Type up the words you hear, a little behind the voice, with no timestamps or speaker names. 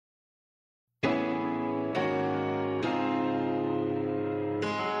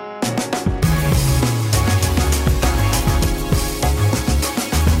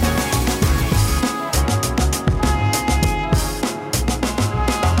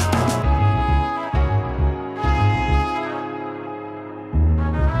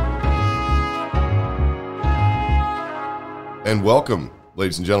And welcome,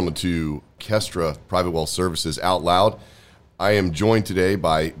 ladies and gentlemen, to Kestra Private Wealth Services Out Loud. I am joined today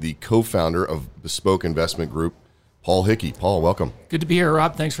by the co-founder of Bespoke Investment Group, Paul Hickey. Paul, welcome. Good to be here,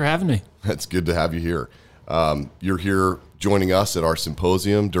 Rob. Thanks for having me. It's good to have you here. You're here joining us at our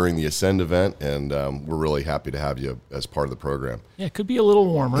symposium during the Ascend event, and we're really happy to have you as part of the program. Yeah, it could be a little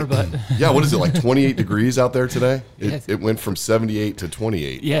warmer, but... Yeah, what is it, like 28 degrees out there today? It went from 78 to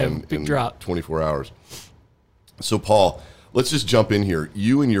 28 big drop. 24 hours. So, Paul, let's just jump in here.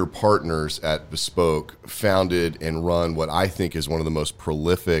 You and your partners at Bespoke founded and run what I think is one of the most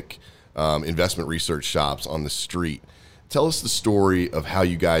prolific investment research shops on the street. Tell us the story of how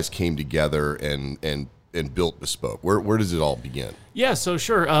you guys came together and built Bespoke. Where does it all begin? Yeah, so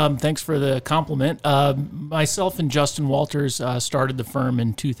sure. Thanks for the compliment. Myself and Justin Walters started the firm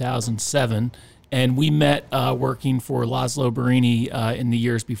in 2007, and we met working for Laszlo Barini in the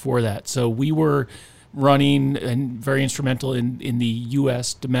years before that. So we were running and very instrumental in the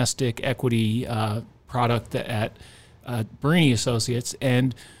U.S. domestic equity product at Barini Associates,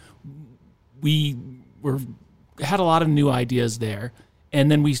 and we had a lot of new ideas there. And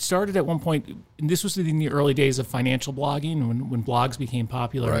then we started at one point, and this was in the early days of financial blogging when blogs became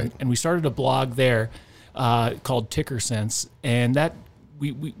popular. Right. And we started a blog there called Ticker Sense. And that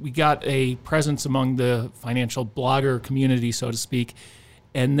we got a presence among the financial blogger community, so to speak.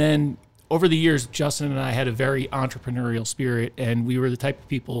 And then over the years, Justin and I had a very entrepreneurial spirit, and we were the type of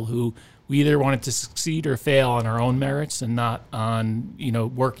people who we either wanted to succeed or fail on our own merits and not on,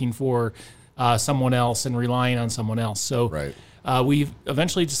 working for someone else and relying on someone else. So Right. We've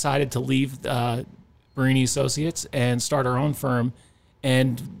eventually decided to leave Barini Associates and start our own firm.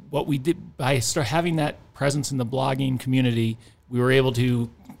 And what we did by having that presence in the blogging community, we were able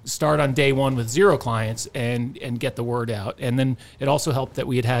to start on day one with 0 clients and get the word out. And then it also helped that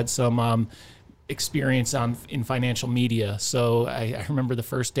we had some experience in financial media. So I remember the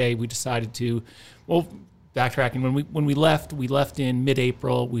first day we decided to, backtracking, when we left in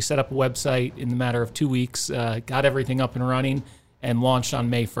mid-April. We set up a website in the matter of 2 weeks, got everything up and running, and launched on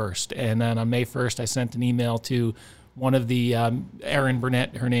May 1st. And then on May 1st, I sent an email to one of the, Erin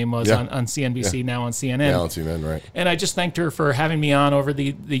Burnett, her name was, on CNBC, now on CNN. Now on CNN, right. And I just thanked her for having me on over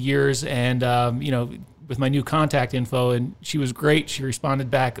the years and, with my new contact info. And she was great. She responded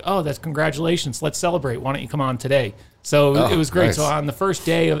back, "Oh, that's congratulations. Let's celebrate. Why don't you come on today?" So it was great. Nice. So on the first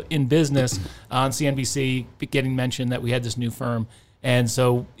day in business on CNBC, getting mentioned that we had this new firm. And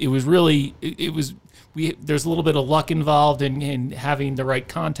so it was really, there's a little bit of luck involved in having the right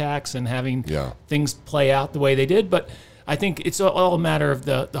contacts and having things play out the way they did. But I think it's all a matter of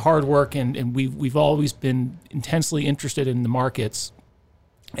the hard work, and we've always been intensely interested in the markets.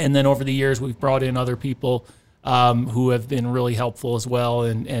 And then over the years, we've brought in other people who have been really helpful as well,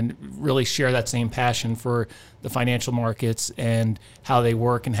 and really share that same passion for the financial markets and how they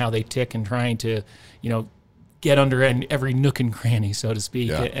work and how they tick, and trying to, get under every nook and cranny, so to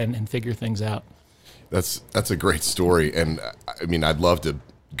speak, and figure things out. That's a great story. And I mean, I'd love to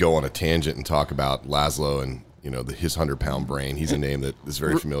go on a tangent and talk about Laszlo and, his 100-pound brain. He's a name that is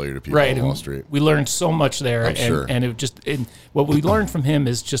very familiar to people on Wall Street. We learned so much there. I'm sure. And what we learned from him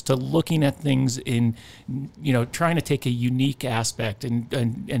is just to looking at things in, trying to take a unique aspect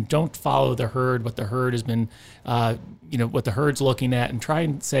and don't follow the herd, what the herd has been, what the herd's looking at, and try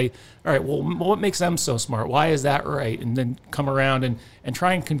and say, all right, well, what makes them so smart? Why is that right? And then come around and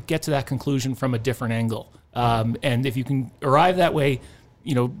try and get to that conclusion from a different angle. And if you can arrive that way,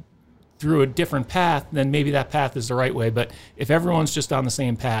 through a different path, then maybe that path is the right way. But if everyone's just on the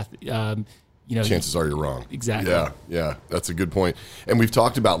same path, chances are you're wrong. Exactly. Yeah, that's a good point. And we've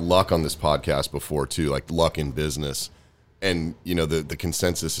talked about luck on this podcast before too, like luck in business. And the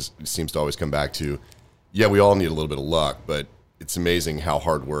consensus seems to always come back to, we all need a little bit of luck, but it's amazing how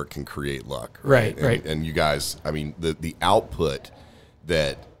hard work can create luck. Right. And you guys, I mean, the output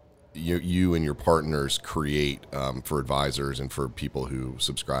that you and your partners create for advisors and for people who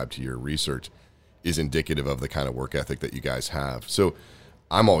subscribe to your research is indicative of the kind of work ethic that you guys have. So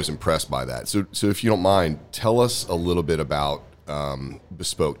I'm always impressed by that. So if you don't mind, tell us a little bit about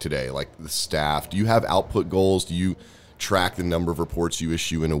Bespoke today, like the staff. Do you have output goals? Do you track the number of reports you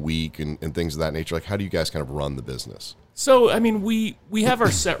issue in a week and things of that nature? Like, how do you guys kind of run the business? So, I mean, we have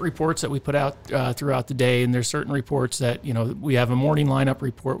our set reports that we put out throughout the day, and there's certain reports that, we have a morning lineup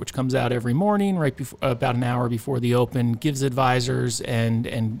report, which comes out every morning, right before, about an hour before the open, gives advisors and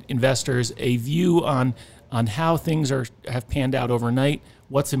investors a view on how things have panned out overnight,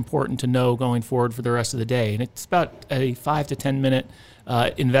 what's important to know going forward for the rest of the day. And it's about a 5 to 10 minute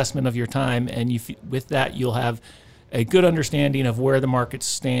investment of your time, and with that, you'll have a good understanding of where the markets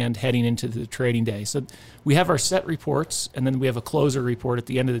stand heading into the trading day. So we have our set reports, and then we have a closer report at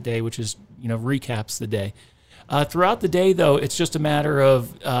the end of the day, which is, recaps the day. Throughout the day, though, it's just a matter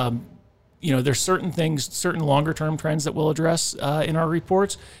of, there's certain things, certain longer-term trends that we'll address in our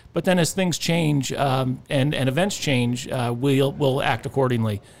reports. But then as things change and events change, we'll act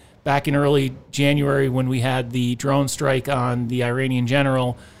accordingly. Back in early January, when we had the drone strike on the Iranian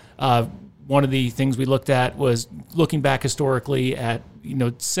general, one of the things we looked at was looking back historically at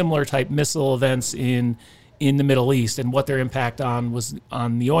similar type missile events in the Middle East and what their impact on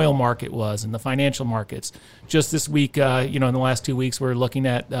the oil market was and the financial markets. Just this week, in the last 2 weeks, we're looking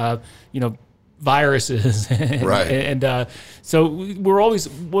at viruses, and so we're always,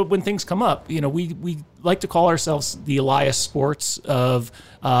 when things come up, we like to call ourselves the Elias Sports of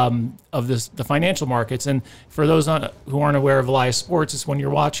the financial markets. And for those who aren't aware of Elias Sports, it's when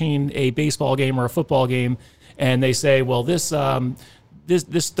you're watching a baseball game or a football game, and they say, well, this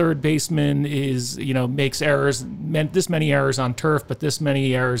third baseman is, makes errors, this many errors on turf, but this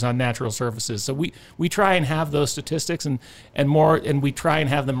many errors on natural surfaces. So we try and have those statistics and more, and we try and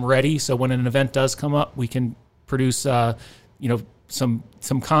have them ready. So when an event does come up, we can produce,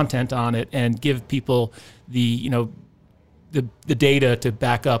 some content on it and give people the data to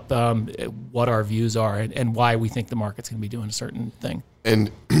back up what our views are and why we think the market's going to be doing a certain thing.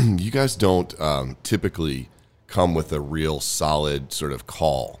 And you guys don't typically come with a real solid sort of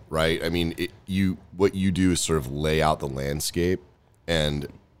call, right? I mean, what you do is sort of lay out the landscape and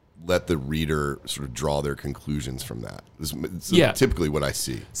let the reader sort of draw their conclusions from that. This is typically what I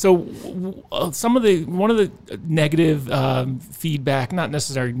see. So one of the negative feedback, not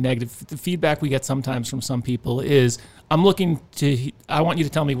necessarily negative, the feedback we get sometimes from some people is, I want you to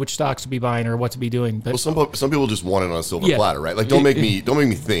tell me which stocks to be buying or what to be doing. But some people just want it on a silver platter, right? Like, don't make me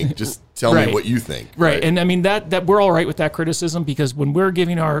think. Just tell me what you think. Right. And I mean that we're all right with that criticism, because when we're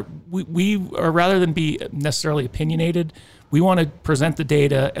giving we are, rather than be necessarily opinionated, we want to present the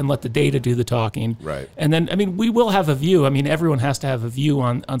data and let the data do the talking. Right. And then, we will have a view. Everyone has to have a view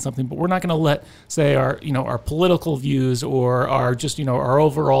on something, but we're not going to let, say, our political views or our our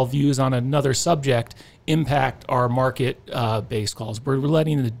overall views on another subject impact our market-based calls. We're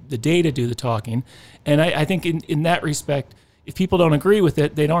letting the data do the talking. And I think in that respect, if people don't agree with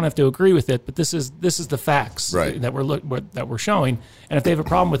it, they don't have to agree with it. But this is the facts that we're showing. And if they have a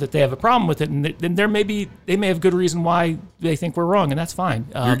problem with it, they have a problem with it. And then they may have good reason why they think we're wrong, and that's fine.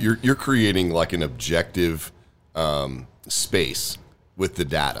 You're creating like an objective space with the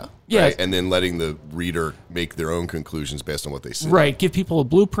data, right? And then letting the reader make their own conclusions based on what they see. Right. Give people a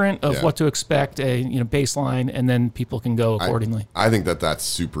blueprint of what to expect, a baseline, and then people can go accordingly. I think that's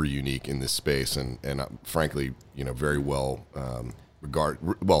super unique in this space, and frankly, very well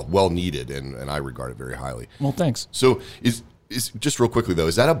well needed, and I regard it very highly. Well, thanks. So is just real quickly though,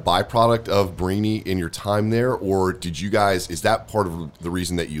 is that a byproduct of Brini in your time there, or is that part of the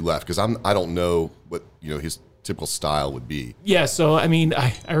reason that you left? Because I don't know what his typical style would be. Yeah, so I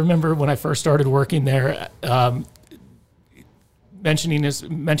remember when I first started working there, mentioning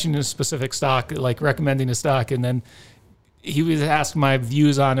a specific stock, like recommending a stock, and then he was asked my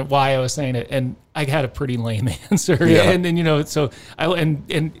views on it, why I was saying it, and I had a pretty lame answer. Yeah. And so and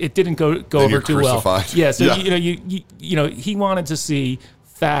it didn't go over too well. Yeah, so he wanted to see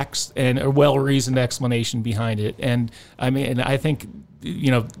facts and a well-reasoned explanation behind it, and I think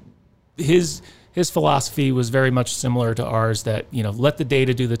his philosophy was very much similar to ours, that, let the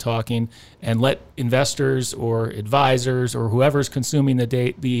data do the talking and let investors or advisors or whoever's consuming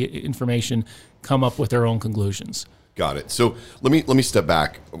the information come up with their own conclusions. Got it. So let me step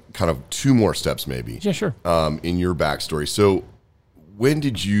back kind of 2 more steps maybe. Yeah, sure. In your backstory. So when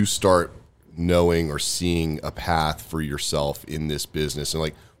did you start knowing or seeing a path for yourself in this business?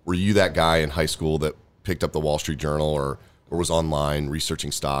 And were you that guy in high school that picked up the Wall Street Journal or was online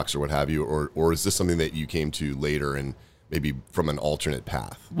researching stocks or what have you, or is this something that you came to later and maybe from an alternate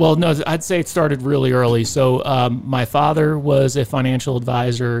path? Well, no, I'd say it started really early. So my father was a financial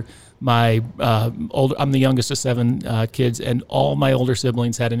advisor. I'm the youngest of 7 kids, and all my older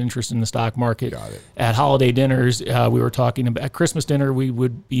siblings had an interest in the stock market. Got it. At holiday dinners, we were talking about, at Christmas dinner, we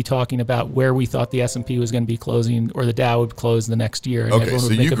would be talking about where we thought the S&P was going to be closing, or the Dow would close the next year. And okay,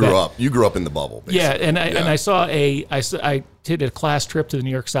 so you grew up in the bubble, basically. Yeah, and I saw I did a class trip to the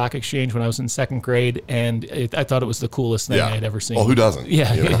New York Stock Exchange when I was in 2nd grade, and I thought it was the coolest thing I had ever seen. Well, who doesn't?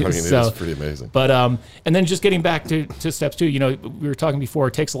 Yeah, it's pretty amazing. But and then just getting back to steps 2, we were talking before,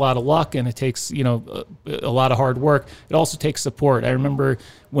 it takes a lot of luck and it takes a lot of hard work. It also takes support. I remember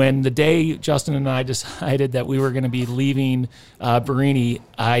when the day Justin and I decided that we were going to be leaving Brini,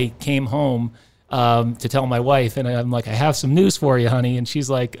 I came home to tell my wife, and I'm like, I have some news for you, honey. And she's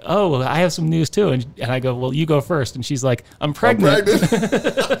like, oh, I have some news too. And I go, well, you go first. And she's like, I'm pregnant.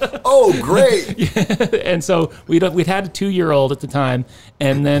 Oh, great. And so we'd had a 2-year-old at the time.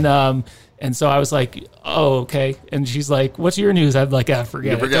 And then, and so I was like, oh, okay. And she's like, what's your news? I'm like,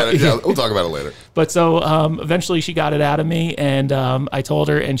 forget it. Forget it. Yeah, we'll talk about it later. But so eventually she got it out of me, and I told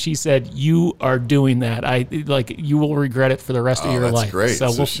her, and she said, you are doing that. You will regret it for the rest of your life. That's great.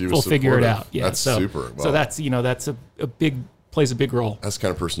 So we'll figure it out. Yeah, that's super. Well, so that's, that's a big, plays a big role. That's the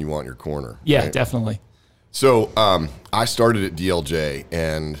kind of person you want in your corner. Yeah, right? Definitely. So I started at DLJ,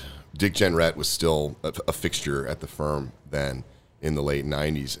 and Dick Jenrette was still a fixture at the firm then in the late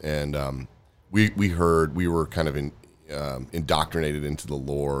 90s. And we were kind of indoctrinated into the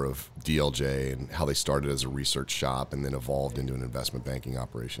lore of DLJ and how they started as a research shop and then evolved into an investment banking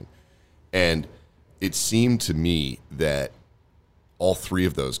operation. And it seemed to me that all three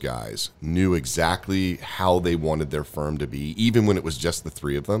of those guys knew exactly how they wanted their firm to be, even when it was just the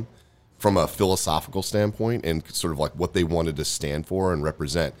three of them, from a philosophical standpoint and sort of like what they wanted to stand for and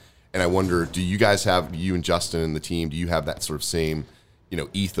represent. And I wonder, do you guys have, you and Justin and the team, do you have that sort of same,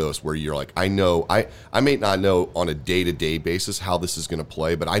 ethos where you're like, I know, I may not know on a day-to-day basis how this is going to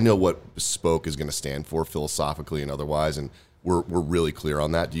play, but I know what Bespoke is going to stand for philosophically and otherwise, and we're really clear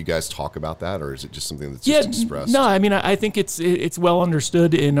on that. Do you guys talk about that, or is it just something that's just expressed? No, I mean, I think it's well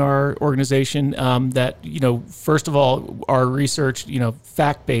understood in our organization that, first of all, our research,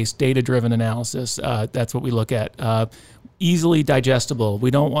 fact-based, data-driven analysis, that's what we look at. Easily digestible. We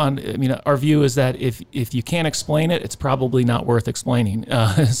don't want, our view is that if you can't explain it, it's probably not worth explaining.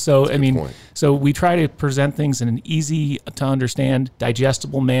 So we try to present things in an easy to understand,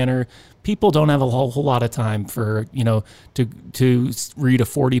 digestible manner. People don't have a whole lot of time for, to read a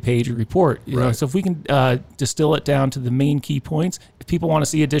 40-page report. Right. So if we can distill it down to the main key points, if people want to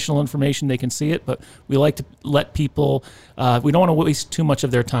see additional information, they can see it, but we like to let people, we don't want to waste too much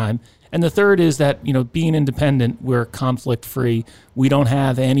of their time. And the third is that, being independent, we're conflict free. We don't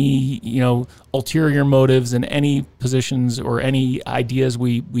have any, ulterior motives in any positions or any ideas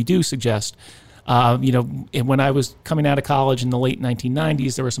we do suggest. When I was coming out of college in the late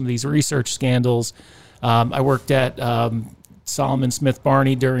 1990s, there were some of these research scandals. I worked at Solomon Smith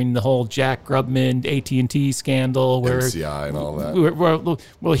Barney during the whole Jack Grubman AT&T scandal, where MCI and all that.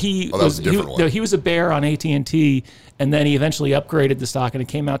 Well, he was a bear on AT&T, and then he eventually upgraded the stock, and it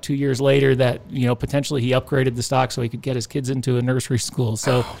came out 2 years later that potentially he upgraded the stock so he could get his kids into a nursery school.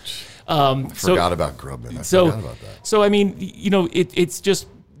 So, I forgot about Grubman. I forgot about that. So I mean, it's just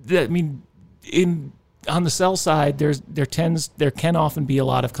that. I mean, on the sell side, there can often be a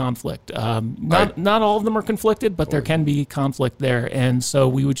lot of conflict. Not all of them are conflicted, but there can be conflict there. And so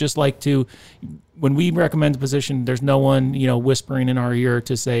we would just like to, when we recommend a position, there's no one, whispering in our ear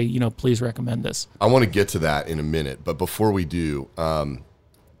to say, please recommend this. I want to get to that in a minute, but before we do,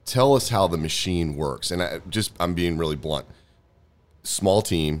 tell us how the machine works. And I'm being really blunt. Small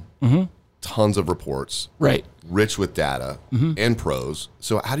team, tons of reports, right? Rich with data and pros.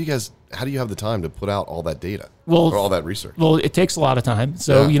 So how do you have the time to put out all that data or all that research? Well, it takes a lot of time.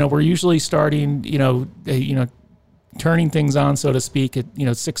 So, we're usually starting, turning things on, so to speak, at,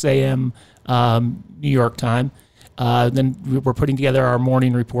 6 a.m. New York time. Then we're putting together our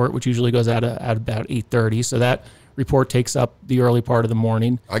morning report, which usually goes out at about 8:30. So that report takes up the early part of the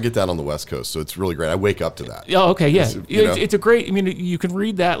morning. I get that on the West Coast, so it's really great. I wake up to that. Oh, okay, yeah. It's a great, you can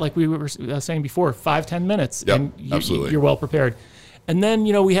read that, like we were saying before, 5-10 minutes, and absolutely. You're well prepared. And then,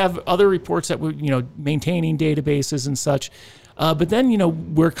 we have other reports that we're, maintaining databases and such. But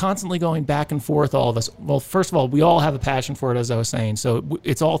then, we're constantly going back and forth, all of us. Well, first of all, we all have a passion for it, as I was saying. So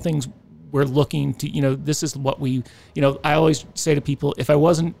it's all things we're looking to, this is what we, I always say to people, if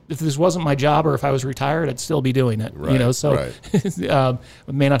this wasn't my job or if I was retired, I'd still be doing it, right, I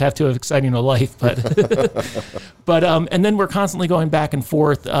may not have too exciting a life, but, and then we're constantly going back and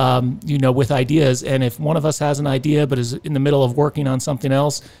forth, with ideas. And if one of us has an idea, but is in the middle of working on something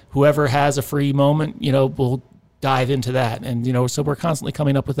else, whoever has a free moment, will dive into that. And, so we're constantly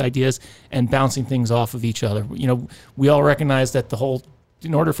coming up with ideas and bouncing things off of each other. We all recognize that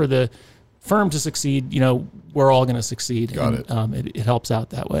in order for the firm to succeed, we're all going to succeed. Got it helps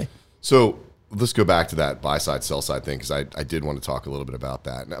out that way. So let's go back to that buy side, sell side thing, because I did want to talk a little bit about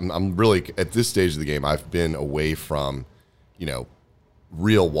that. I'm really, at this stage of the game, I've been away from,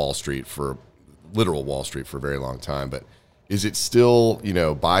 literal Wall Street for a very long time. But is it still,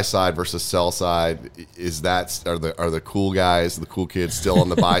 buy side versus sell side? Are the cool guys, the cool kids still on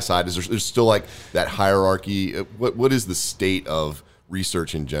the buy side? Is there's still like that hierarchy? What is the state of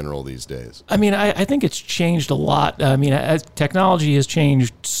research in general these days? I mean, I think it's changed a lot. I mean, as technology has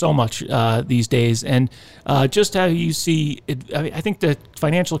changed so much these days, and just how you see it, I think the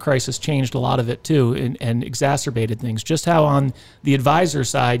financial crisis changed a lot of it too, and exacerbated things. Just how on the advisor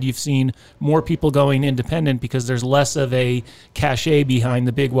side, you've seen more people going independent because there's less of a cachet behind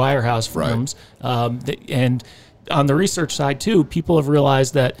the big wirehouse firms, and on the research side too, people have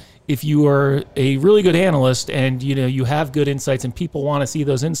realized that if you are a really good analyst and you have good insights and people want to see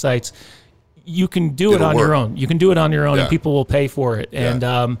those insights, you can do it on your own. You can do it on your own, and people will pay for it. And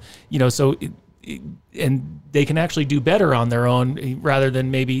and they can actually do better on their own rather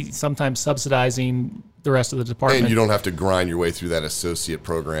than maybe sometimes subsidizing the rest of the department. And you don't have to grind your way through that associate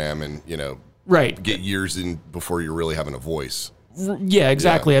program and get years in before you're really having a voice. Yeah,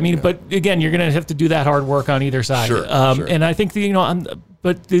 exactly. I mean, but again, you're going to have to do that hard work on either side. Sure. And I think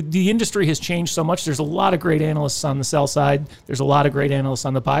but the industry has changed so much. There's a lot of great analysts on the sell side. There's a lot of great analysts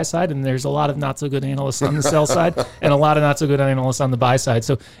on the buy side, and there's a lot of not so good analysts on the sell side, and a lot of not so good analysts on the buy side.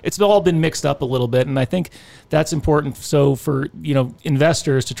 So it's all been mixed up a little bit, and I think that's important. So for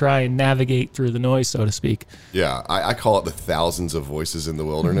investors to try and navigate through the noise, so to speak. Yeah, I call it the thousands of voices in the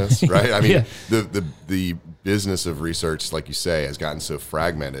wilderness, right? I mean, the business of research, like you say, has gotten so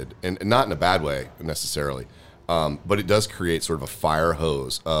fragmented, and not in a bad way necessarily. But it does create sort of a fire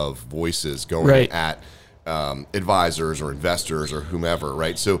hose of voices going at advisors or investors or whomever,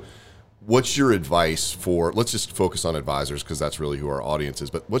 right? So what's your advice for, let's just focus on advisors because that's really who our audience is,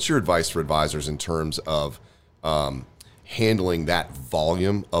 but what's your advice for advisors in terms of handling that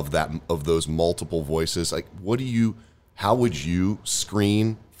volume of those multiple voices? Like how would you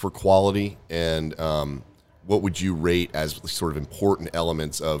screen for quality, and what would you rate as sort of important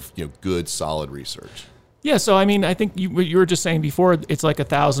elements of good, solid research? Yeah, so I mean, I think you were just saying before, it's like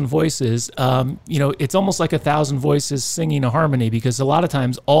 1,000 voices. It's almost like 1,000 voices singing a harmony, because a lot of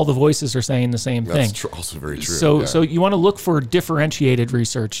times all the voices are saying the same thing. That's also very true. So you want to look for differentiated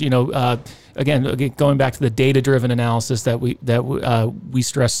research. Again, going back to the data-driven analysis that we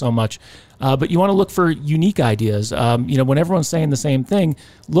stress so much. But you want to look for unique ideas. When everyone's saying the same thing,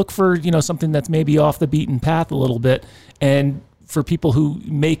 look for something that's maybe off the beaten path a little bit, and for people who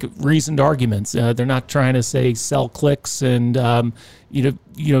make reasoned arguments. They're not trying to sell clicks, and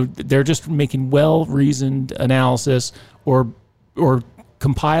they're just making well-reasoned analysis or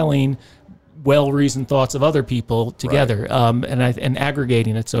compiling well-reasoned thoughts of other people together, and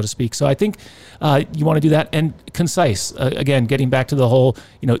aggregating it, so to speak. So I think you want to do that, and concise. Again, getting back to the whole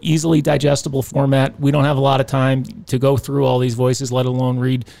easily digestible format. We don't have a lot of time to go through all these voices, let alone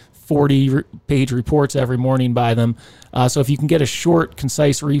read 40-page reports every morning by them. So if you can get a short,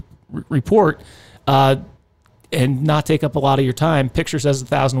 concise report and not take up a lot of your time, picture says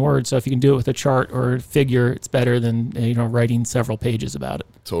 1,000 words. So if you can do it with a chart or a figure, it's better than writing several pages about it.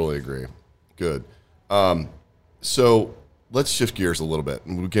 Totally agree. Good. So let's shift gears a little bit,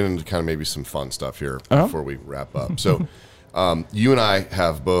 and we'll get into kind of maybe some fun stuff here before we wrap up. So you and I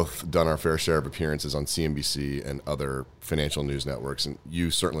have both done our fair share of appearances on CNBC and other financial news networks, and you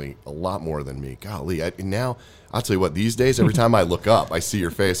certainly a lot more than me. Golly, now I'll tell you what, these days, every time I look up, I see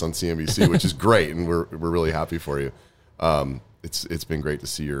your face on CNBC, which is great, and we're really happy for you. It's been great to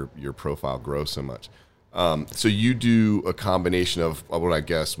see your profile grow so much. So you do a combination of what I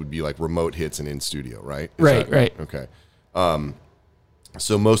guess would be like remote hits and in studio, right? Right. Okay.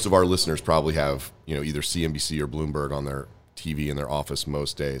 So most of our listeners probably have either CNBC or Bloomberg on their TV in their office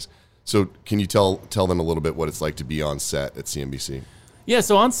most days. So can you tell them a little bit what it's like to be on set at CNBC? Yeah,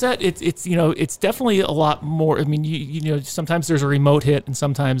 so on set, it's definitely a lot more. I mean, sometimes there's a remote hit and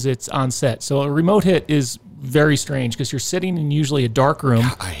sometimes it's on set. So a remote hit is very strange because you're sitting in usually a dark room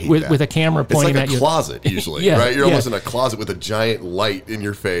with a camera pointing at you. It's like a closet usually, right? You're almost in a closet with a giant light in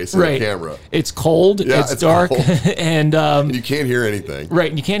your face and a camera. It's cold, it's dark, cold. and you can't hear anything. Right,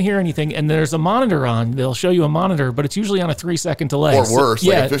 and you can't hear anything. And there's a monitor on. They'll show you a monitor, but it's usually on a 3-second delay. Or worse,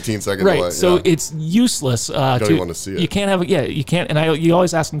 like a 15-second delay. Right, so it's useless. You don't even want to see it. You can't have it. You can't. And you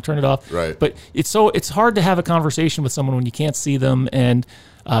always ask them to turn it off. Right. But it's hard to have a conversation with someone when you can't see them and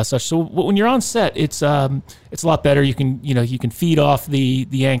such. So when you're on set, it's a lot better. You can feed off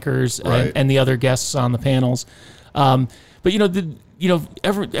the anchors and the other guests on the panels. But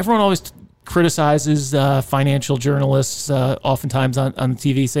everyone always criticizes financial journalists oftentimes on the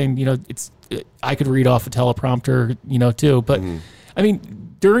TV, saying I could read off a teleprompter too. But I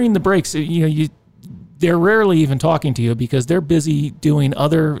mean, during the breaks, they're rarely even talking to you because they're busy doing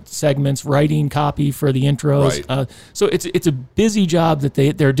other segments, writing copy for the intros. Right. So it's a busy job that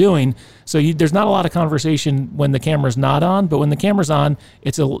they're doing. So there's not a lot of conversation when the camera's not on, but when the camera's on,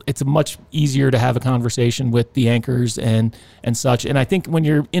 it's a much easier to have a conversation with the anchors and such. And I think when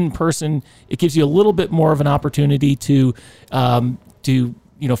you're in person, it gives you a little bit more of an opportunity to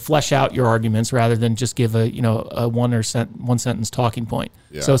flesh out your arguments rather than just give a one sentence talking point.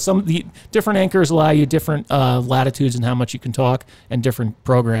 Yeah. So some of the different anchors allow you different latitudes in how much you can talk and different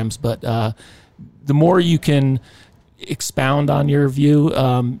programs, but the more you can expound on your view,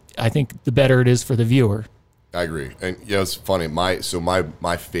 I think the better it is for the viewer. I agree. And it's funny. My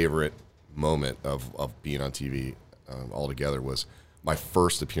favorite moment of being on TV altogether was my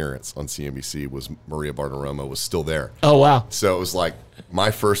first appearance on CNBC was Maria Bartiromo was still there. Oh, wow. So it was like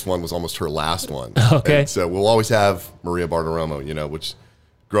my first one was almost her last one. Okay. And so we'll always have Maria Bartiromo, which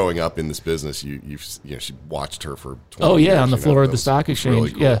growing up in this business, she watched her for 20 years. On the floor of the stock exchange.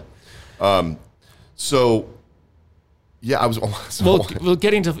 Really cool. Yeah. So, yeah, I was. Well,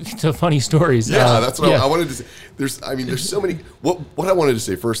 getting to funny stories. Yeah, that's what I wanted to say. There's so many. What I wanted to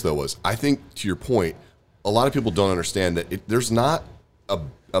say first, though, was I think, to your point, a lot of people don't understand that there's not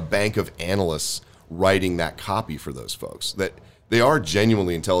a bank of analysts writing that copy for those folks. That they are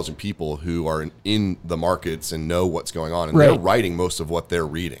genuinely intelligent people who are in the markets and know what's going on, and they're writing most of what they're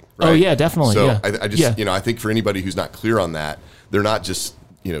reading. Right? Oh yeah, definitely. So yeah. I just I think for anybody who's not clear on that, they're not just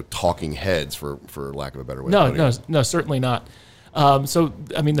talking heads for lack of a better way. No, certainly not. So,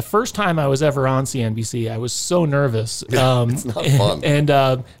 the first time I was ever on CNBC, I was so nervous. It's not fun. And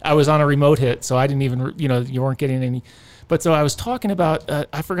I was on a remote hit, so I didn't even, you weren't getting any. But so I was talking about,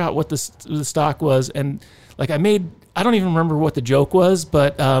 I forgot what the stock was, and I don't even remember what the joke was,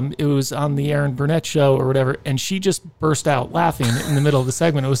 but it was on the Erin Burnett show or whatever, and she just burst out laughing in the middle of the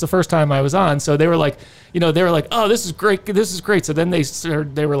segment. It was the first time I was on, so they were like, oh, this is great. So then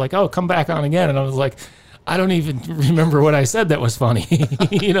they were like, oh, come back on again, and I was like, I don't even remember what I said that was funny,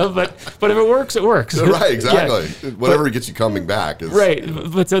 but if it works, it works. Right, exactly. Yeah. Whatever gets you coming back. Right.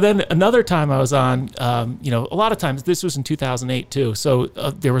 But so then another time I was on, a lot of times, this was in 2008 too, so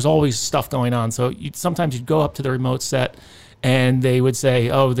there was always stuff going on. So sometimes you'd go up to the remote set and they would say,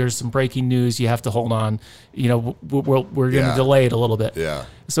 oh, there's some breaking news, you have to hold on. We're going to delay it a little bit. Yeah.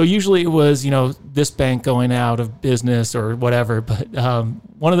 So usually it was, this bank going out of business or whatever. But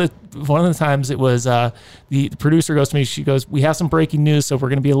one of the times it was the producer goes to me. She goes, "We have some breaking news, so we're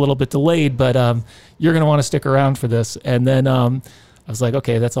going to be a little bit delayed, but you're going to want to stick around for this." And then I was like,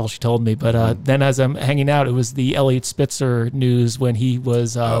 "Okay, that's all she told me." But then as I'm hanging out, it was the Elliot Spitzer news when he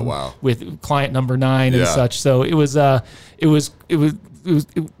was with client number 9 and such. So it was that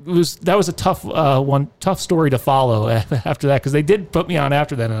was a tough story to follow after that, because they did put me on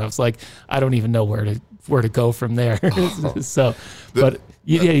after that, and I was like, I don't even know where to go from there. So,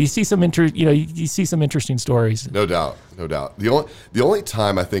 you see some you see some interesting stories. No doubt. The only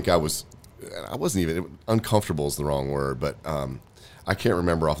time I think I wasn't even uncomfortable is the wrong word, but I can't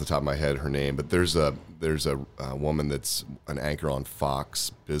remember off the top of my head her name, but there's a woman that's an anchor on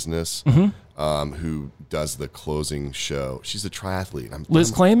Fox Business. Who does the closing show. She's a triathlete.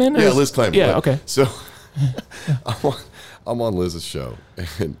 Liz Clayman? Yeah, Liz Clayman. Yeah, okay. So I'm on Liz's show,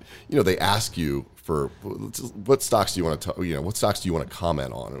 and they ask you for what stocks do you want to what stocks do you want to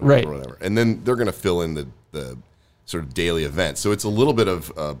comment on, or whatever. And then they're going to fill in the sort of daily events. So it's a little bit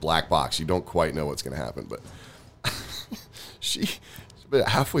of a black box. You don't quite know what's going to happen. But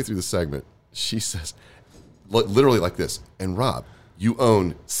halfway through the segment, she says, literally like this, "And Rob, you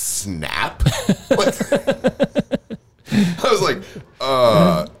own Snap?" I was like,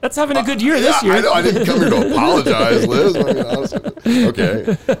 that's having a good year this year. I know. I didn't come here to apologize, Liz. Honestly,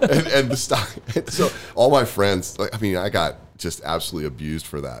 okay. And the stock. So all my friends, I got just absolutely abused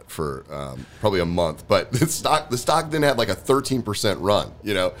for that for probably a month. But the stock then had like a 13% run.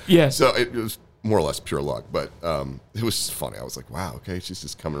 Yeah. So it was more or less pure luck, but it was just funny. I was like, wow, okay, she's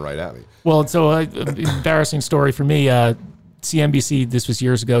just coming right at me. Well, so embarrassing story for me. CNBC, this was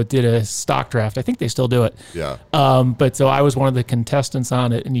years ago, did a stock draft. I think they still do it. Yeah. But so I was one of the contestants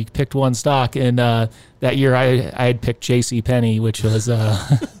on it, and you picked one stock. And that year I had picked JCPenney, which was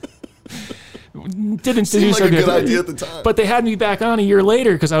didn't seem like a good idea at the time. But they had me back on a year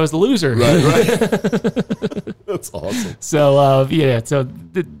later because I was the loser. Right. That's awesome. So so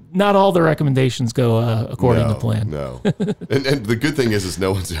not all the recommendations go according to plan. No. And the good thing is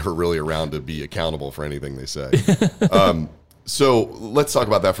no one's ever really around to be accountable for anything they say. So let's talk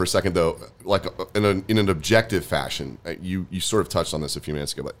about that for a second, though. Like in an objective fashion, you sort of touched on this a few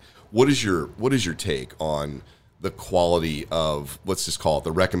minutes ago. But what is your take on the quality of, let's just call it,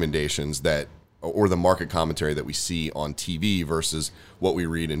 the recommendations that or the market commentary that we see on TV versus what we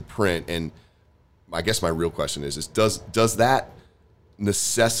read in print. And I guess my real question is does that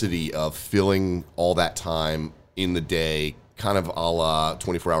necessity of filling all that time in the day, kind of a la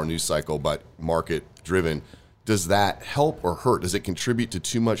 24-hour news cycle, but market driven, does that help or hurt? Does it contribute to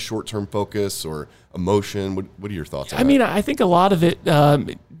too much short-term focus or emotion? What are your thoughts on that? I mean, I think a lot of it,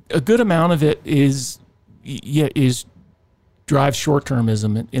 a good amount of it is drives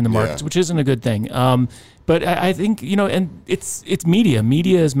short-termism in the markets, which isn't a good thing. But I think, and it's media.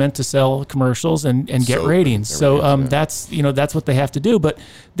 Media is meant to sell commercials and get ratings. So that's what they have to do. But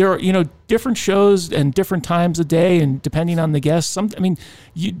there are, different shows and different times a day, and depending on the guests.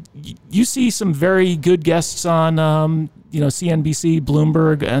 You see some very good guests on, CNBC,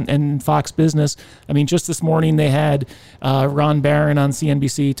 Bloomberg, and Fox Business. I mean, just this morning they had Ron Barron on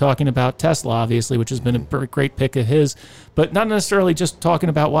CNBC talking about Tesla, obviously, which has been a great pick of his, but not necessarily just talking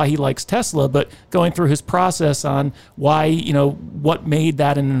about why he likes Tesla, but going through his process on why, what made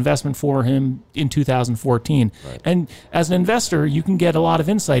that an investment for him in 2014. Right. And as an investor, you can get a lot of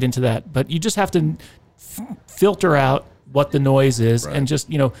insight into that, but you just have to filter out what the noise is, right. And just,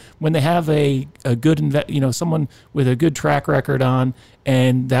 when they have a good, someone with a good track record on,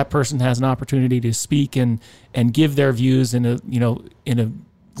 and that person has an opportunity to speak and give their views in a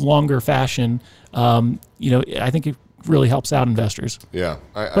longer fashion, I think it really helps out investors. Yeah.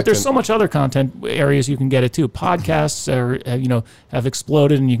 But there's so much other content areas you can get it too. Podcasts have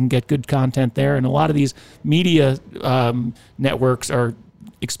exploded, and you can get good content there. And a lot of these media networks are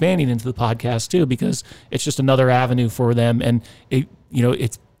expanding into the podcast too, because it's just another avenue for them, and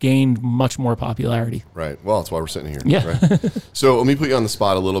it's gained much more popularity. Right. Well, that's why we're sitting here. Yeah. Right? So let me put you on the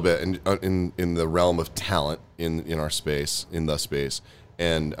spot a little bit, and in the realm of talent in our space,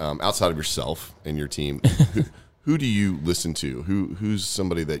 and outside of yourself and your team, who do you listen to? Who's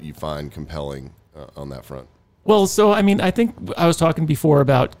somebody that you find compelling on that front? Well, so I think I was talking before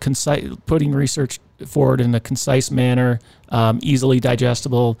about putting research forward in a concise manner, easily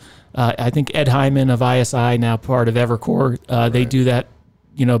digestible. I think Ed Hyman of ISI, now part of Evercore, they do that,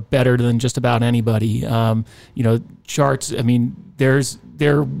 better than just about anybody. Charts.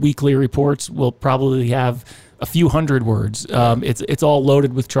 Their weekly reports will probably have a few hundred words. It's all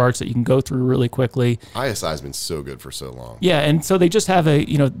loaded with charts that you can go through really quickly. ISI has been so good for so long. Yeah, and so they just have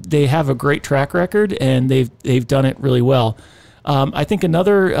they have a great track record, and they've done it really well. I think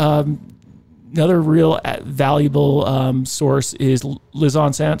another real valuable source is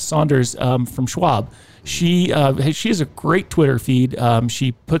Lizanne Saunders from Schwab. She has a great Twitter feed.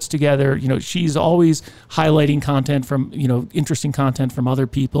 She puts together, she's always highlighting content from, interesting content from other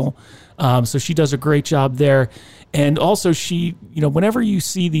people. So she does a great job there. And also she, whenever you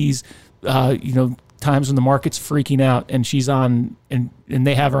see these, times when the market's freaking out and she's on, and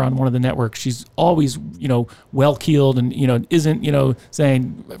they have her on one of the networks, she's always, well-keeled and, isn't,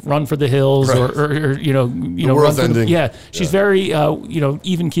 saying run for the hills, right. or world's ending. She's very,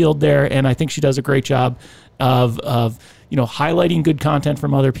 even-keeled there. And I think she does a great job of highlighting good content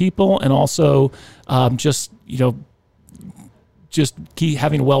from other people, and also just keep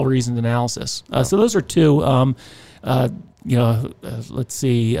having a well-reasoned analysis. So those are two, let's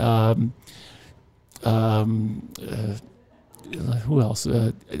see, who else?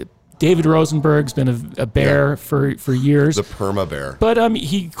 David Rosenberg's been a bear for years. The perma bear. But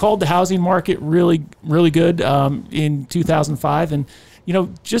he called the housing market really, really good in 2005. And,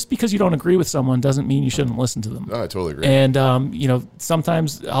 just because you don't agree with someone doesn't mean you shouldn't listen to them. No, I totally agree. And,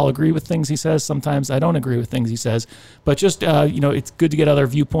 sometimes I'll agree with things he says. Sometimes I don't agree with things he says. But just, it's good to get other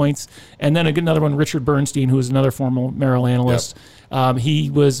viewpoints. And then another one, Richard Bernstein, who is another former Merrill analyst. Yep. He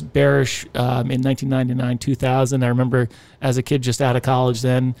was bearish in 1999, 2000. I remember as a kid just out of college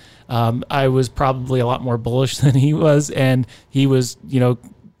then, I was probably a lot more bullish than he was. And he was,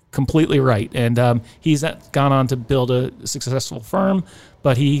 completely right. And he's gone on to build a successful firm.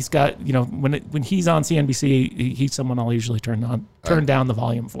 But he's got, when he's on CNBC, he's someone I'll usually turn down the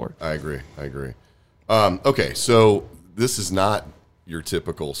volume for. I agree. Okay, so this is not your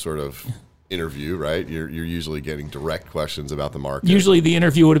typical sort of interview, right? You're usually getting direct questions about the market. Usually the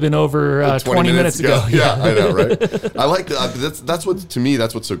interview would have been over 20 minutes ago. Yeah, I know, right? I like that. That's what, to me,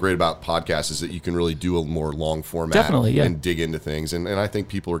 that's what's so great about podcasts, is that you can really do a more long format. Definitely, yeah. And dig into things. And I think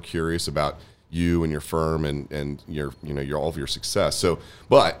people are curious about you and your firm and your all of your success. So,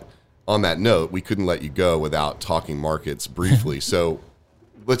 but on that note, we couldn't let you go without talking markets briefly. So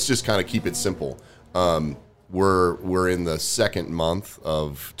let's just kind of keep it simple. We're in the second month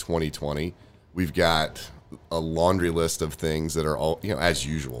of 2020. We've got a laundry list of things that are all, as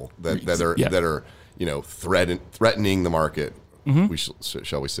usual, that are threatening the market. Mm-hmm.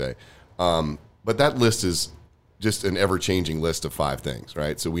 Shall we say? But that list is just an ever-changing list of 5 things,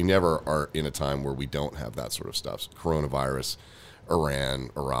 right? So we never are in a time where we don't have that sort of stuff. Coronavirus,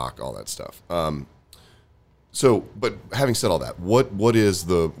 Iran, Iraq, all that stuff. But having said all that, what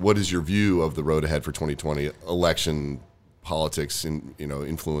is your view of the road ahead for 2020, election, politics, and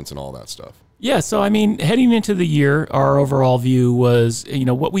influence and all that stuff? Yeah, so I mean, heading into the year, our overall view was,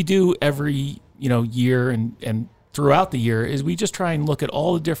 what we do every year and throughout the year is we just try and look at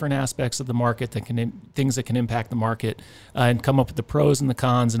all the different aspects of the market things that can impact the market, and come up with the pros and the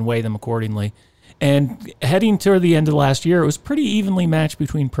cons and weigh them accordingly. And heading toward the end of last year, it was pretty evenly matched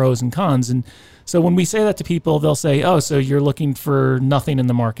between pros and cons. And so when we say that to people, they'll say, "Oh, so you're looking for nothing in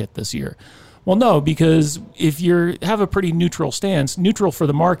the market this year?" Well, no, because if you have a pretty neutral stance, neutral for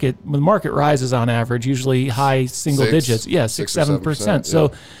the market, when the market rises on average, usually high single digits, 6-7%.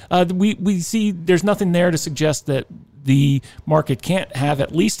 So we see there's nothing there to suggest that the market can't have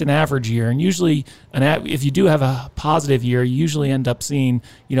at least an average year. And usually, if you do have a positive year, you usually end up seeing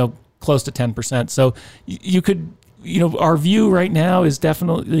close to 10%. So you could. Our view right now is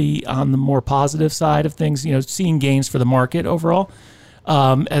definitely on the more positive side of things. Seeing gains for the market overall.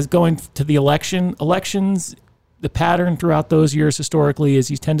 As going to the elections, the pattern throughout those years historically is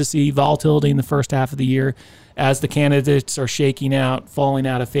you tend to see volatility in the first half of the year as the candidates are shaking out, falling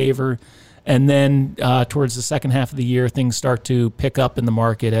out of favor. And then towards the second half of the year, things start to pick up in the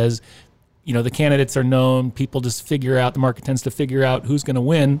market as, the candidates are known. People just the market tends to figure out who's going to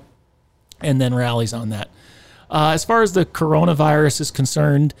win and then rallies on that. As far as the coronavirus is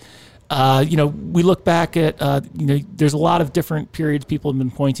concerned, we look back at, there's a lot of different periods people have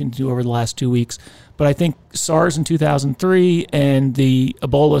been pointing to over the last 2 weeks, but I think SARS in 2003 and the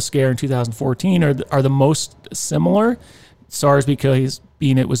Ebola scare in 2014 are the most similar. SARS because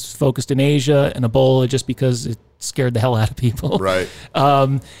it was focused in Asia, and Ebola just because it scared the hell out of people. Right.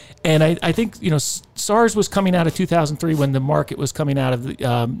 And I think, SARS was coming out of 2003 when the market was coming out of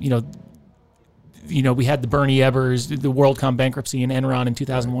the, we had the Bernie Ebbers, the WorldCom bankruptcy, and Enron in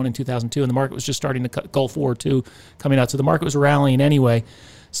 2001 and 2002, and the market was just starting to Gulf War II coming out. So the market was rallying anyway.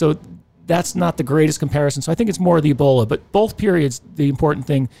 So that's not the greatest comparison. So I think it's more the Ebola. But both periods, the important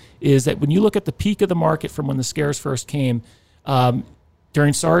thing is that when you look at the peak of the market from when the scares first came,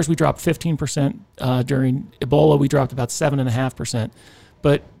 during SARS, we dropped 15%. During Ebola, we dropped about 7.5%.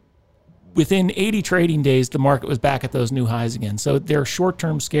 But within 80 trading days, the market was back at those new highs again. So they're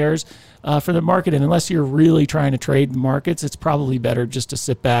short-term scares for the market, and unless you're really trying to trade the markets, it's probably better just to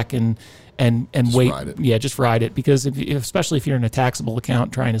sit back and wait. Ride it. Yeah, just ride it, because especially if you're in a taxable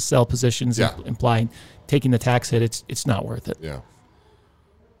account trying to sell positions, implying taking the tax hit, it's not worth it. Yeah.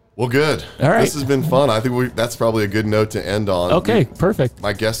 Well, good. All right. This has been fun. I think that's probably a good note to end on. Okay, perfect.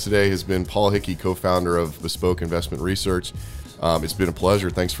 My guest today has been Paul Hickey, co-founder of Bespoke Investment Research. It's been a pleasure.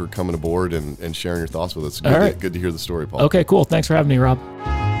 Thanks for coming aboard and sharing your thoughts with us. Good to hear the story, Paul. Okay, cool. Thanks for having me, Rob.